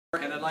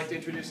And I'd like to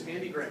introduce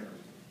Andy Grammer.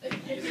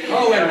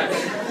 Oh, wait a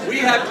minute. We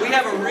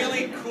have a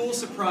really cool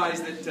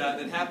surprise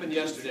that happened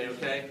yesterday.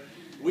 Okay,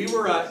 we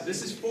were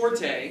this is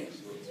Forte,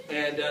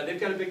 and they've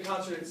got a big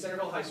concert at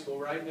Centerville High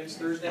School next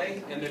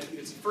Thursday, and it's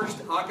the first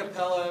a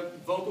cappella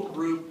vocal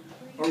group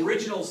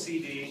original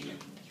CD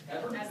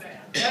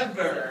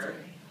ever.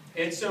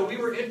 And so we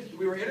were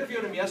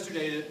interviewing them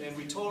yesterday, and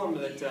we told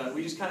them that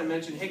we just kind of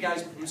mentioned, hey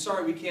guys, I'm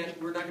sorry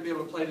we're not going to be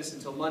able to play this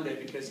until Monday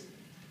because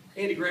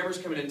Andy Grammer's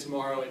coming in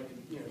tomorrow, and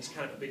he's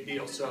kind of a big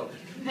deal. So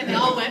and they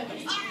all went.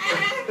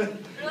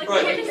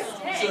 Right.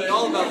 So they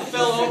all about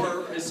fell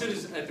over as soon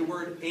as at the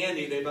word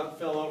Andy. They about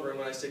fell over, and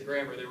when I said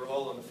Grammer, they were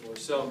all on the floor.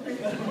 So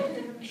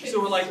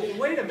we're like, well,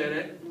 wait a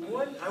minute.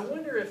 What? I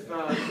wonder if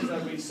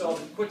because we saw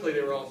that quickly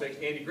they were all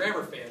big Andy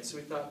Grammer fans. So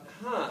we thought,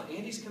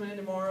 Andy's coming in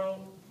tomorrow.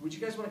 Would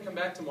you guys want to come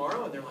back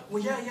tomorrow? And they're like,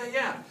 well,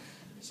 yeah.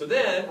 So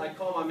then I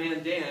call my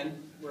man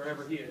Dan,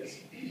 wherever he is.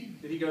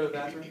 Did he go to the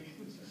bathroom?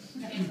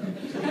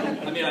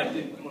 I mean, I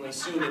didn't want to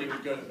assume that he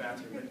would go to the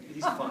bathroom, but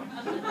he's fine.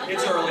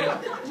 It's early.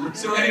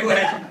 So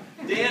anyway,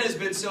 Dan has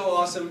been so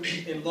awesome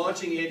in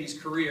launching Andy's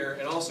career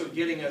and also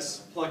getting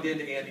us plugged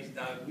into Andy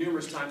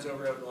numerous times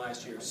over the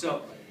last year.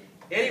 So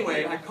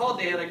anyway, I called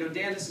Dan. I go,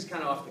 Dan, this is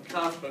kind of off the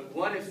cuff, but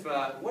what if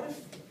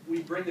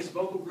we bring this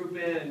vocal group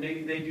in and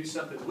maybe they do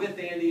something with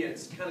Andy and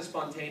it's kind of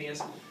spontaneous?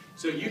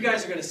 So you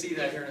guys are going to see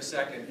that here in a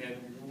second, and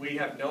we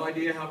have no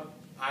idea how.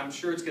 I'm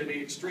sure it's going to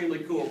be extremely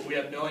cool, but we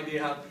have no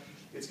idea how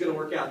it's going to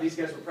work out. These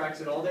guys were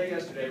practicing all day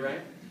yesterday, right?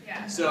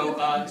 Yeah. So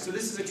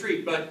this is a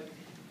treat, but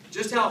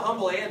just how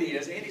humble Andy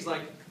is. Andy's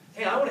like,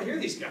 hey, I want to hear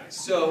these guys.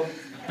 So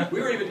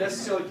we weren't even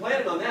necessarily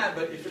planning on that,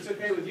 but if it's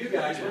okay with you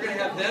guys, we're going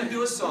to have them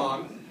do a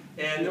song,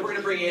 and then we're going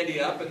to bring Andy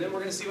up, and then we're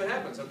going to see what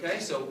happens, okay?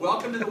 So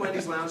welcome to the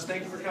Wendy's Lounge.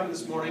 Thank you for coming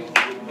this morning.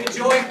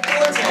 Enjoy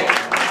Forte.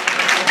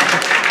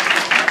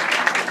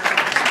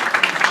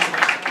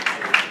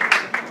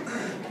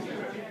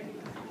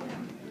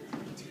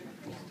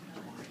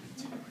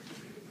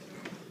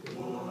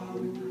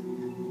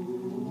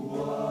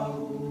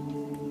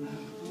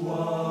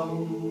 Wow.